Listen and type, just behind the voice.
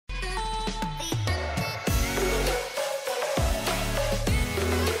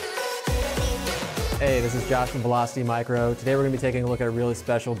Hey, this is Josh from Velocity Micro. Today we're going to be taking a look at a really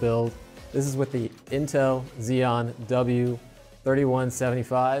special build. This is with the Intel Xeon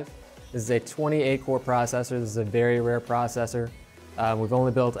W-3175. This is a 28-core processor. This is a very rare processor. We've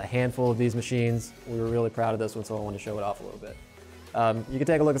only built a handful of these machines. We were really proud of this one, so I wanted to show it off a little bit. You can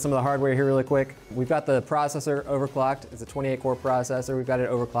take a look at some of the hardware here really quick. We've got the processor overclocked. It's a 28-core processor. We've got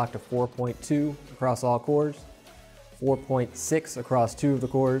it overclocked to 4.2 across all cores, 4.6 across 2 of the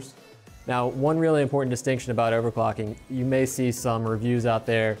cores. Now, one really important distinction about overclocking, you may see some reviews out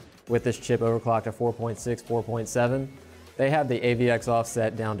there with this chip overclocked to 4.6, 4.7. They have the AVX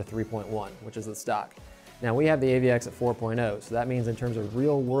offset down to 3.1, which is the stock. Now, we have the AVX at 4.0, so that means in terms of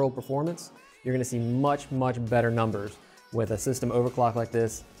real-world performance, you're going to see much, much better numbers with a system overclocked like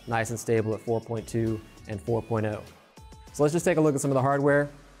this, nice and stable at 4.2 and 4.0. So let's just take a look at some of the hardware.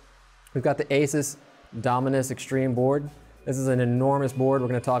 We've got the Asus Dominus Extreme board. This is an enormous board. We're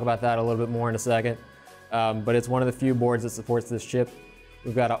going to talk about that a little bit more in a second. But it's one of the few boards that supports this chip.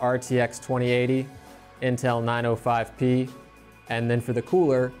 We've got a RTX 2080, Intel 905P, and then for the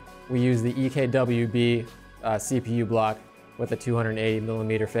cooler, we use the EKWB CPU block with a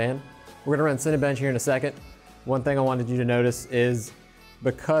 280mm fan. We're going to run Cinebench here in a second. One thing I wanted you to notice is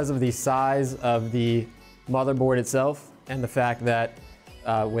because of the size of the motherboard itself and the fact that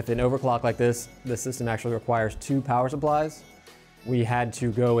with an overclock like this, the system actually requires 2 power supplies. We had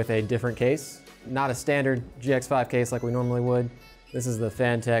to go with a different case, not a standard GX5 case like we normally would. This is the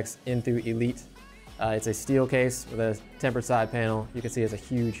Phanteks Enthoo Elite. It's a steel case with a tempered side panel. You can see it's a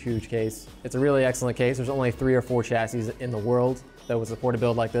huge, huge case. It's a really excellent case. There's only 3 or 4 chassis in the world that would support a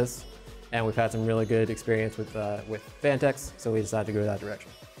build like this. And we've had some really good experience with Phanteks, so we decided to go that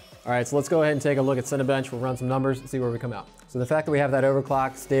direction. All right, so let's go ahead and take a look at Cinebench. We'll run some numbers and see where we come out. So the fact that we have that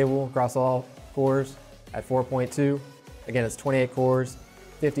overclock stable across all cores at 4.2, again, it's 28 cores,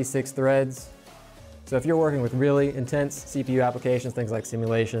 56 threads. So if you're working with really intense CPU applications, things like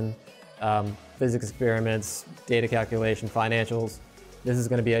simulation, physics experiments, data calculation, financials, this is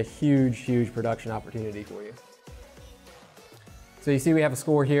going to be a huge, huge production opportunity for you. So you see we have a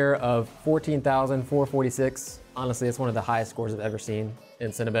score here of 14,446. Honestly, it's one of the highest scores I've ever seen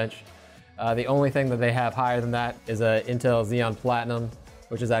in Cinebench. The only thing that they have higher than that is an Intel Xeon Platinum,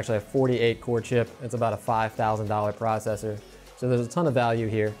 which is actually a 48-core chip. It's about a $5,000 processor. So there's a ton of value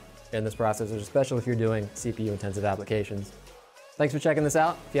here in this processor, especially if you're doing CPU-intensive applications. Thanks for checking this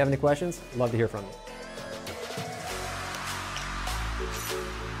out. If you have any questions, I'd love to hear from you.